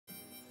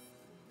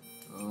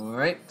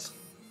Alright.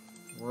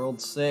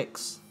 World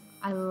 6.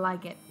 I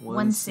like it.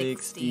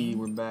 160.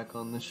 We're back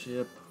on the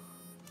ship.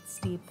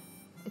 Steep.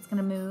 It's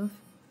gonna move.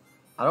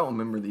 I don't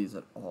remember these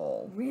at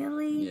all.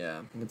 Really?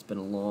 Yeah, I think it's been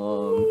a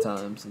long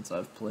time since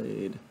I've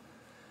played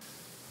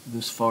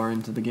this far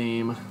into the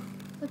game.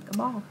 Look, a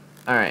ball.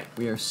 Alright,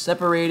 we are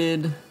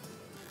separated.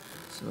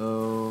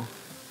 So,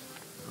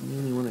 I'm the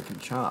only one that can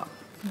chop.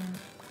 Yeah.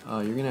 Oh,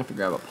 you're gonna have to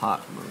grab a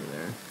pot from over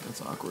there.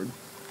 That's awkward.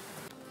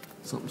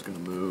 Something's gonna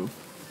move.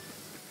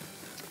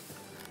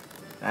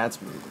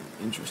 That's moving.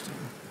 Interesting.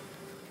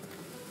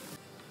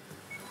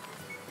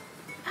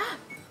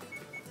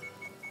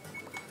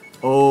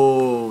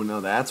 Oh,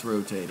 no, that's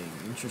rotating.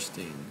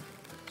 Interesting.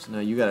 So now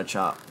you gotta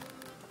chop.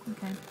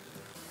 Okay.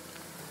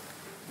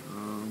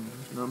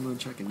 There's not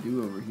much I can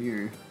do over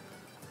here.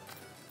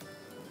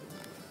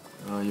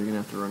 You're gonna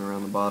have to run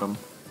around the bottom.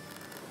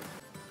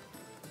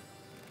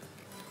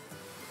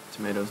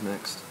 Tomatoes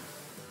next.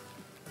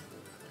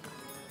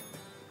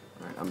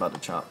 Alright, I'm about to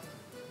chop.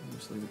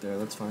 Just leave it there,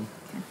 that's fine.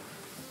 Okay.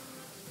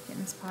 Get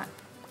in this pot.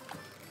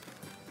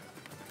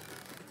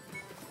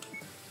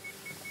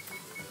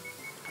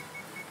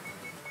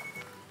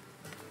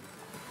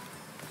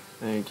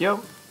 Thank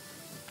you.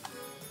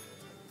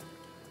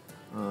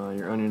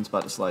 Your onion's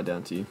about to slide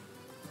down to you.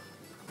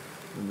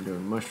 Then we're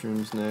doing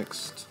mushrooms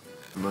next.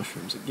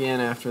 Mushrooms again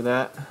after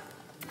that.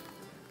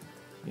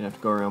 You have to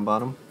go around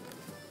bottom.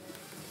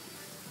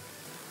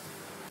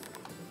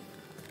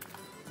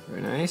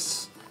 Very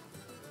nice.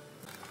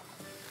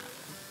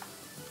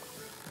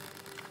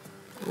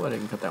 Oh, I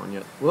didn't cut that one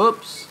yet.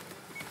 Whoops.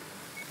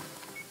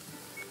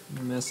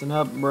 You're messing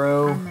up,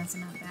 bro. I'm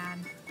messing up bad.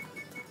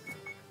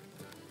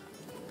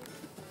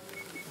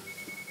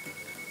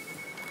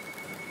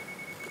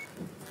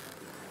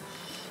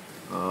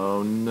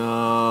 Oh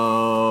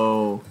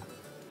no.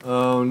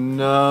 Oh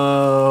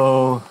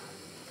no.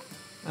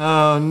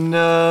 Oh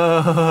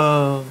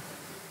no.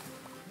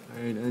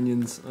 Alright,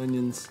 onions,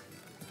 onions.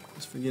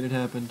 Just forget it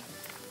happened.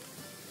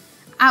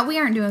 We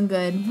aren't doing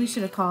good. We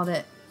should have called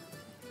it.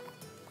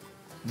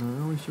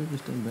 No, we should have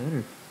just done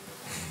better.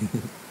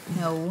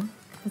 No,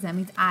 because that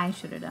means I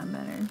should have done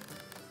better.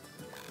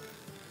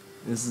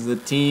 This is a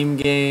team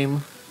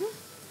game.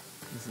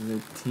 This is a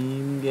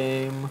team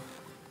game.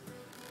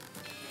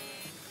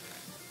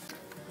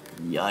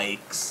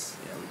 Yikes.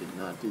 Yeah, we did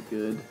not do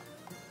good.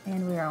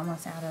 And we are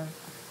almost out of...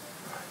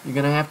 You're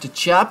gonna have to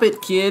chop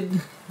it,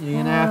 kid. You're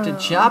gonna have to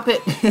chop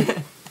it.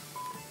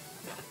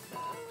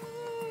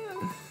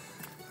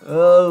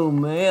 Oh,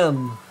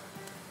 man.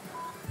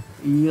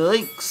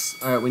 Yikes.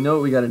 Alright, we know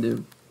what we gotta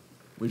do.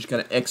 We just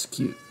gotta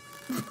execute.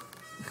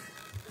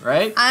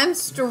 Right? I'm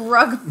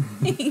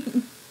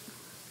struggling.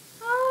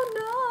 Oh,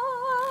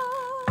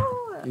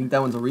 no. You think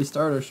that one's a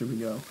restart, or should we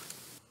go?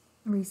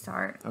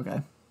 Restart.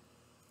 Okay.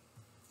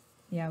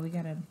 Yeah, we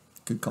gotta...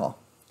 Good call.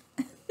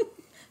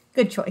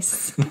 Good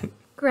choice.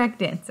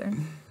 Correct answer.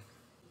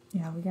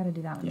 Yeah, we gotta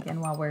do that one again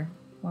while we're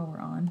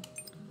on.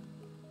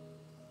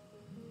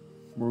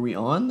 Were we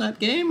on that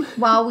game?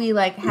 While we,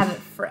 like, have it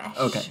fresh.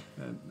 Okay.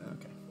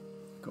 Okay.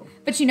 Cool.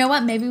 But you know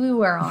what? Maybe we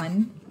were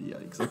on.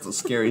 Yikes, that's a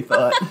scary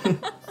thought. What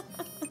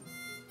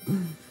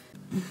do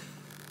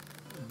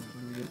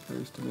we get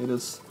first?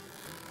 Tomatoes.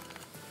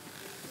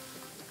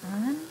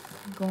 I'm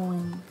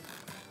going...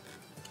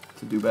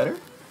 To do better?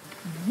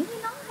 Maybe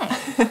not.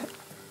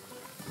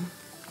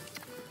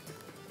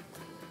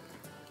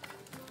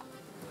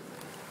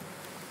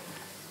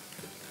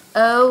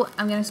 Oh,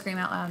 I'm gonna scream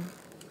out loud.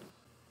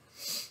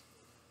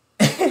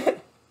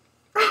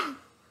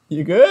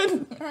 You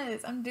good?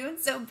 Yes, I'm doing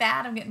so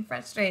bad. I'm getting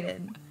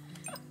frustrated.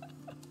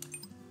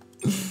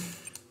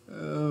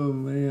 Oh,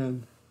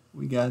 man.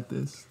 We got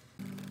this.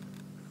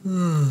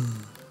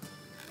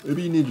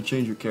 Maybe you need to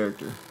change your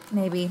character.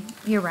 Maybe.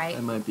 You're right.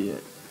 That might be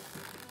it.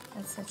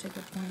 That's such a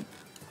good point.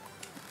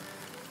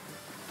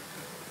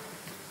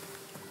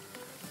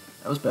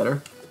 That was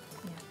better.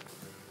 Yeah.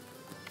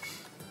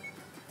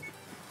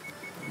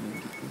 Let me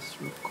get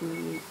this real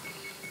quick.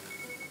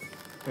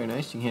 Very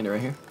nice. You can hand it right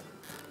here.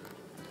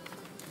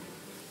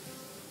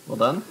 Well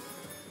done.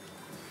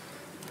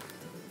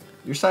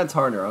 Your side's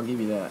harder, I'll give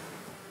you that.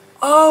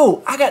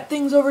 Oh! I got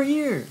things over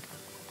here!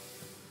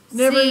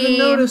 Never even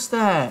noticed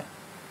that!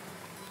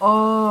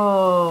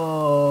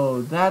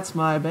 Oh, that's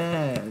my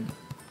bad.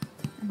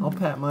 I'll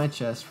pat my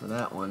chest for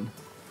that one.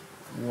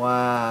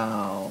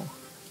 Wow.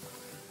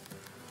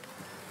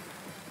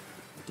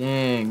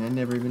 Dang, I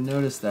never even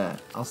noticed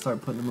that. I'll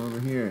start putting them over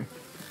here.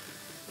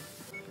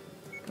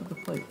 Got the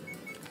plate.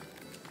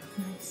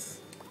 Nice.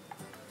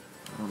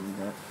 I don't need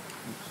that.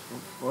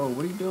 Oops. Whoa,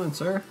 what are you doing,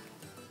 sir?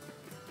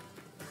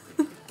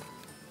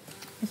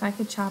 If I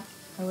could chop,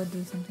 I would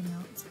do something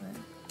else, but...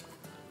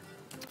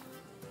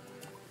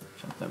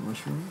 Chop that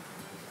mushroom.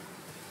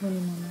 We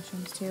need more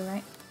mushrooms too,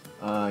 right?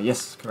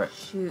 Yes, correct.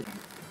 Shoot.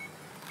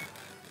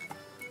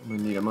 I'm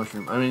gonna need a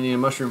mushroom. I'm gonna need a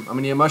mushroom. I'm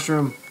gonna need a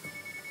mushroom.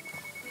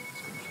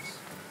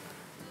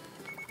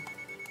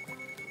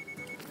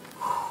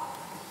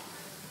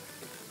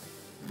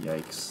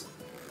 Yikes.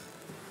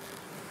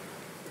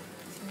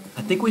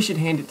 I think we should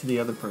hand it to the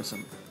other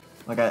person.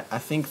 Like I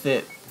think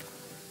that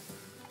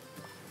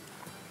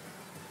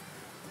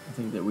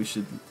we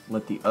should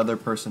let the other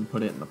person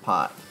put it in the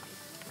pot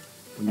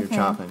when you're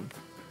chopping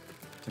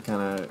to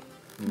kind of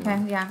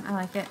Okay, yeah, I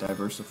like it.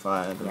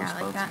 diversify the Yeah,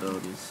 I like that.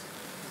 responsibilities.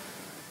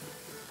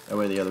 That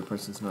way the other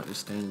person's not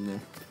just standing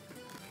there.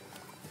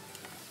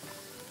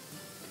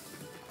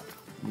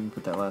 You can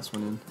put that last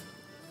one in.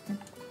 Okay.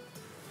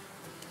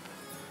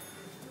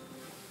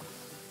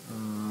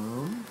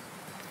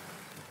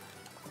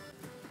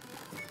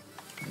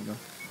 There you go.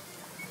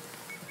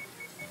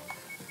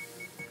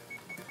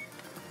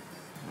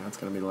 That's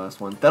gonna be the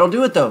last one. That'll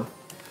do it though.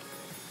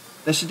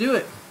 That should do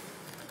it.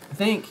 I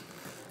think.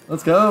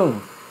 Let's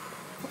go.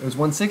 It was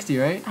 160,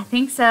 right? I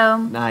think so.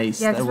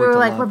 Nice. Yeah, that because we worked were a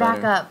like, lot we're back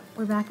better. up.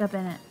 We're back up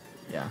in it.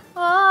 Yeah.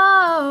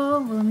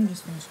 Oh, well, let me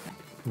just finish that.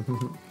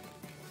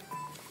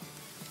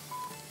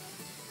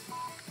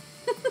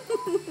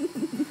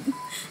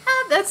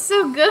 Ah, that's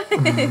so good.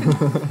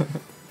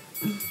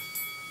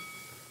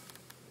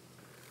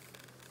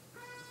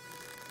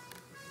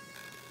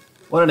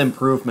 What an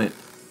improvement.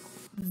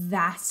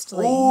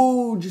 Vastly.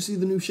 Oh, did you see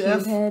the new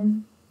chef? Cute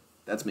head.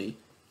 That's me.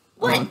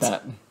 What? I want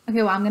that.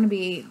 Okay, well, I'm gonna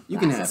be You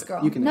can glasses have it.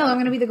 girl. You can no, have I'm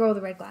it. gonna be the girl with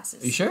the red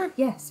glasses. Are you sure?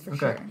 Yes, for Okay.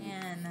 sure.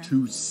 And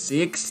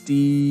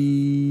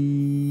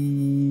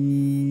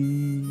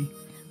 260.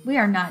 we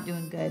are not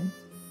doing good.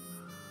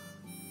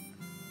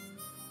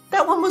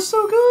 That one was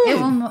so good.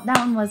 That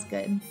one was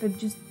good, but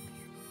just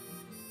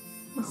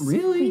Not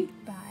really?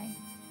 squeaked by.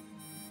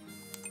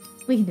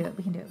 We can do it.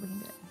 We can do it. We can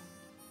do it.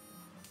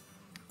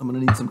 I'm gonna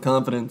need some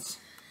confidence.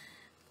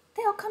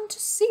 They'll come to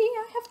see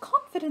I have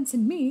confidence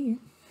in me.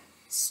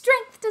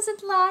 Strength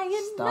doesn't lie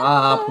in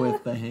Stop number.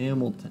 with the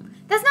Hamilton.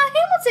 That's not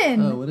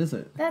Hamilton. Oh, what is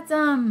it? That's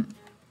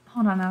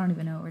hold on, I don't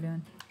even know what we're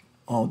doing.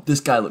 Oh, this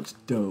guy looks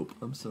dope.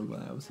 I'm so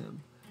glad it was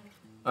him.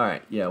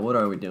 Alright, yeah, what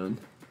are we doing?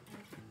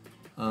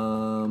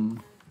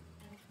 I'm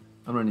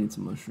gonna need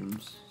some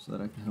mushrooms so that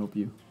I can help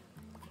you.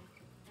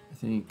 I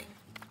think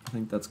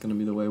that's gonna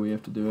be the way we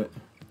have to do it.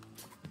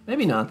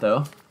 Maybe not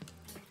though.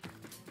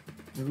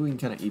 Maybe we can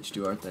kind of each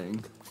do our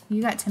thing.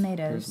 You got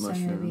tomatoes, Here's so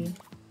mushroom. maybe.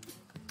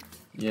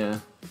 Yeah.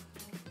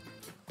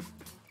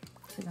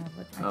 Because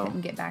I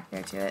couldn't get back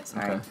there to it.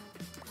 Sorry. Okay.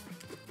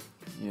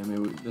 Yeah,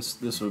 maybe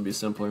this would be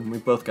simpler.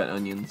 We've both got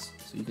onions,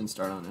 so you can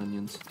start on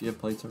onions. Do you have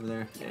plates over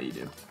there? Yeah, you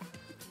do.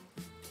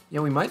 Yeah,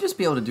 we might just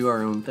be able to do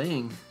our own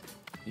thing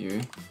here.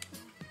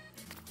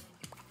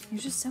 You're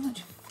just so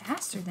much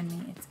faster than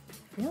me. It's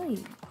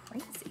really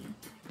crazy.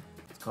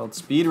 It's called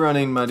speed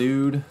running, my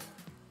dude.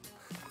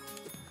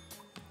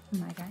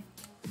 My guy.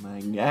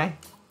 My guy.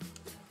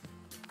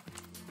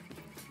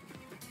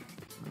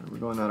 We're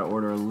going out of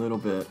order a little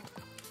bit.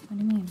 What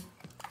do you mean?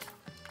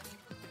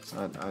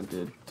 So I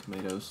did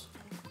tomatoes.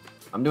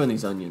 I'm doing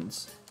these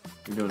onions.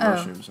 You're doing Oh.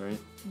 mushrooms, right?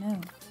 No.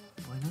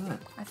 Why not?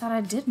 I thought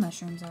I did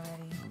mushrooms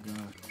already. Oh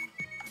god.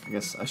 I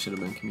guess I should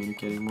have been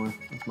communicating more.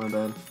 That's my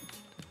bad.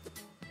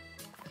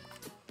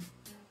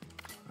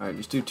 Alright,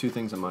 just do 2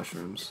 things of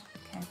mushrooms.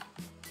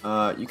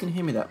 Okay. You can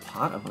hand me that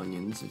pot of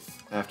onions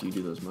after you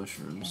do those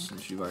mushrooms,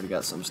 since you've already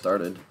got some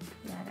started.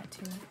 Yeah, I got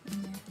 2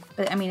 in there.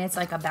 But I mean, it's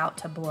like about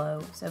to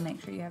blow, so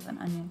make sure you have an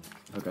onion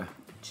Okay.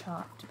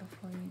 chopped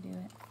before you do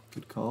it.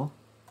 Good call.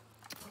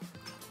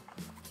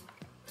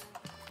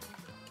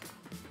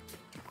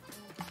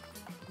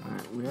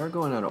 Alright, we are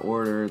going out of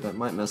order. That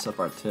might mess up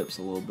our tips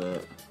a little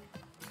bit.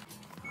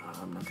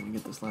 I'm not going to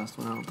get this last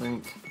one, I don't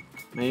think.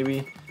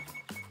 Maybe.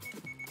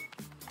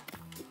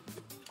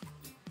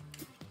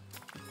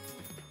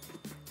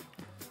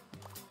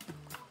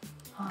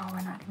 Oh,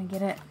 we're not gonna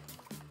get it.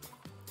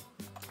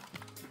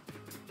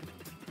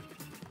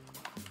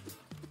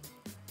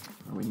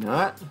 Are we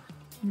not?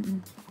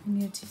 Mm-mm. I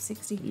need a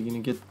 260. Are you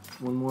going to get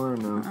one more or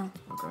no?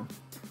 Okay.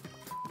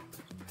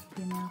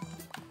 You know.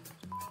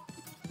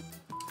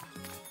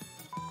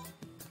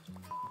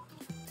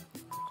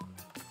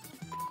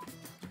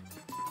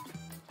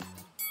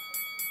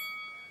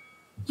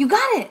 You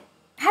got it!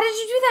 How did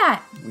you do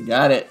that? We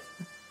got it.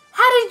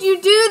 How did you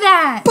do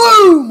that?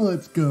 Boom!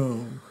 Let's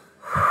go.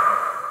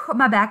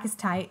 My back is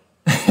tight.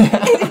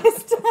 It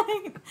is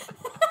tight.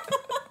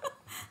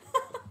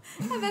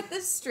 I bet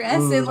the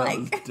stress Ooh, and that like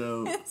was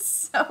dope.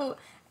 it's so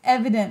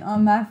evident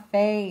on my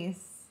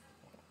face.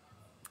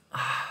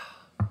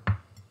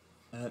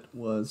 That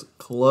was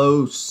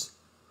close.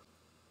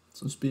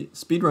 So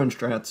speedrun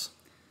strats.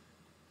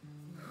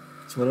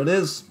 That's what it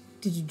is.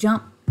 Did you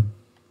jump?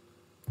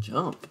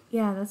 Jump.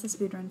 Yeah, that's a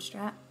speedrun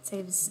strat.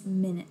 Saves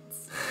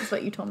minutes. That's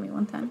what you told me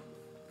one time.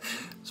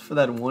 It's for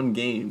that one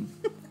game.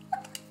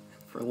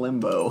 For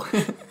Limbo.